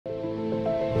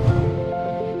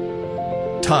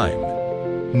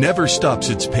Time never stops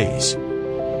its pace.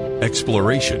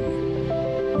 Exploration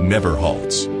never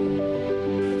halts.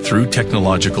 Through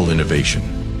technological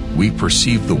innovation, we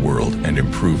perceive the world and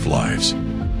improve lives.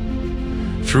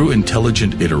 Through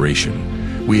intelligent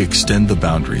iteration, we extend the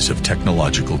boundaries of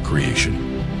technological creation.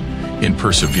 In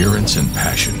perseverance and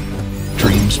passion,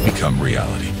 dreams become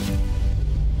reality.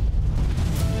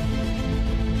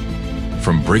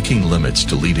 From breaking limits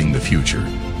to leading the future,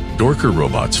 DUCO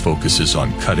Robots focuses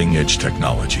on cutting-edge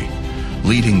technology,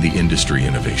 leading the industry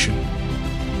innovation.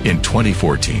 In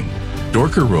 2014,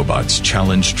 DUCO Robots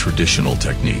challenged traditional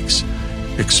techniques,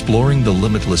 exploring the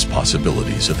limitless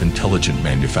possibilities of intelligent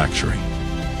manufacturing.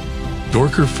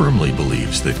 DUCO firmly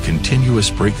believes that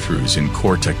continuous breakthroughs in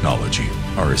core technology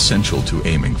are essential to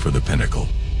aiming for the pinnacle.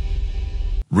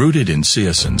 Rooted in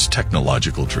CSN's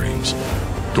technological dreams,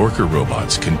 DUCO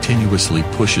Robots continuously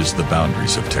pushes the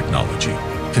boundaries of technology,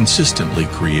 consistently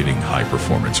creating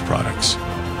high-performance products.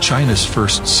 China's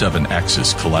first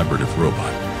 7-axis collaborative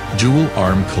robot,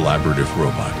 dual-arm collaborative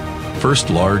robot, first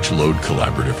large-load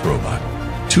collaborative robot,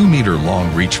 2-meter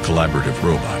long-reach collaborative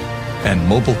robot, and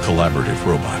mobile collaborative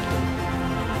robot.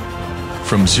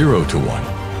 From 0 to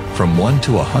 1, from 1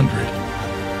 to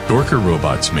 100, DUCO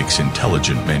Robots makes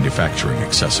intelligent manufacturing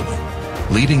accessible,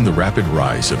 leading the rapid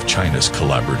rise of China's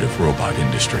collaborative robot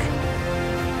industry.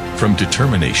 From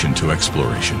determination to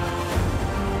exploration,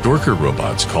 DUCO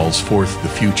Robots calls forth the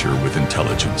future with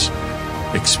intelligence,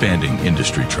 expanding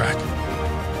industry track.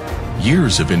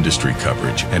 Years of industry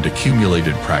coverage and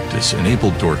accumulated practice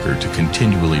enabled DUCO to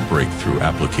continually break through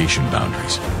application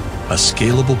boundaries. A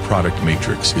scalable product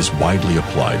matrix is widely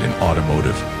applied in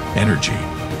automotive, energy,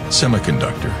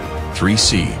 semiconductor,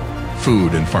 3C,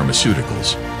 food and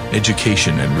pharmaceuticals,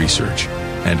 education and research,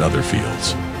 and other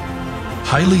fields.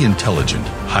 Highly intelligent,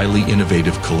 highly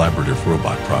innovative collaborative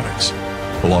robot products,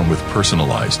 along with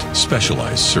personalized,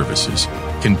 specialized services,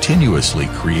 continuously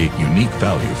create unique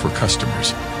value for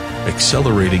customers,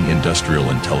 accelerating industrial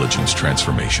intelligence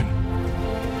transformation.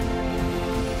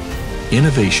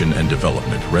 Innovation and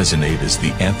development resonate as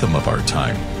the anthem of our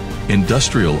time.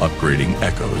 Industrial upgrading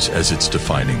echoes as its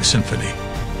defining symphony.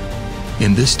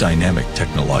 In this dynamic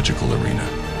technological arena,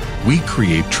 we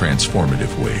create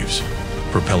transformative waves,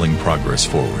 propelling progress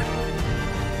forward.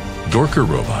 DUCO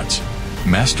Robots,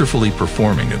 masterfully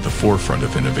performing at the forefront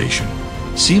of innovation,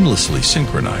 seamlessly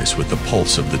synchronize with the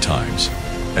pulse of the times,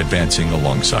 advancing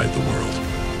alongside the world.